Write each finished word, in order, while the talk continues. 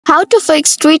How to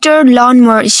fix Twitter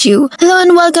lawnmower issue. Hello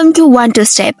and welcome to 1 2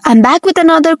 Step. I'm back with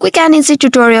another quick and easy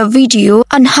tutorial video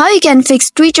on how you can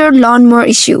fix Twitter lawnmower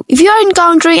issue. If you are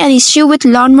encountering an issue with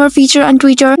lawnmower feature on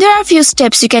Twitter, there are a few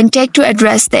steps you can take to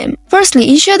address them. Firstly,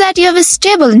 ensure that you have a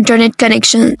stable internet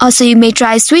connection. Also, you may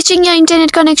try switching your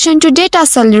internet connection to data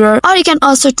cellular, or you can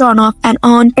also turn off and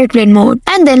on airplane mode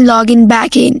and then log in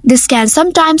back in. This can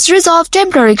sometimes resolve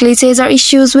temporary glitches or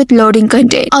issues with loading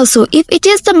content. Also, if it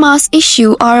is the mass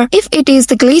issue or if it is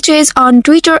the glitches on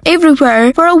Twitter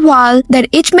everywhere for a while, then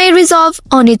it may resolve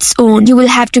on its own. You will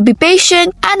have to be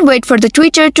patient and wait for the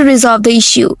Twitter to resolve the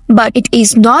issue. But it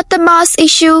is not the mass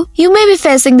issue. You may be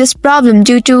facing this problem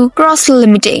due to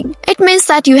cross-limiting. It means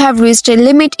that you have reached a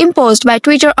limit imposed by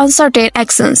Twitter on certain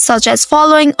actions, such as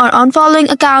following or unfollowing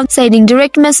accounts, sending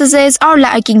direct messages, or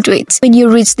liking tweets. When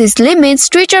you reach these limits,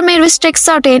 Twitter may restrict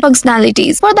certain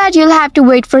functionalities. For that, you'll have to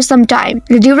wait for some time.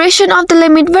 The duration of the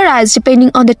limit varies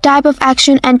depending on the type of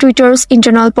action and Twitter's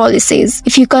internal policies.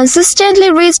 If you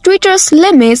consistently reach Twitter's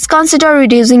limits, consider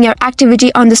reducing your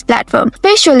activity on this platform,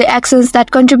 especially actions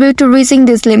that contribute to reaching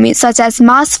these limits, such as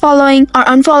mass following or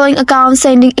unfollowing accounts,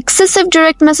 sending excessive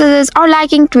direct messages, or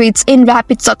liking tweets in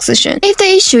rapid succession. If the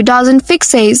issue doesn't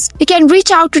fix it, you can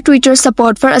reach out to Twitter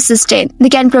support for assistance. They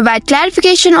can provide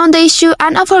clarification on the issue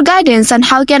and offer guidance on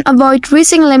how you can avoid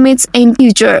reaching limits in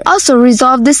future. Also,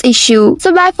 resolve this issue.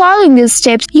 So by following these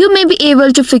steps, you may be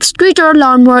able to fix Twitter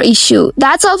lawnmower issue.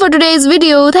 That's all for today's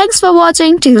video. Thanks for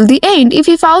watching till the end. If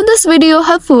you found this video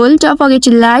helpful, don't forget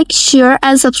to like, share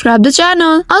and subscribe the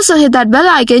channel. Also hit that bell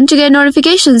icon to get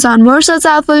notifications on more such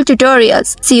helpful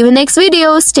tutorials. See you in next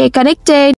video. Stay connected.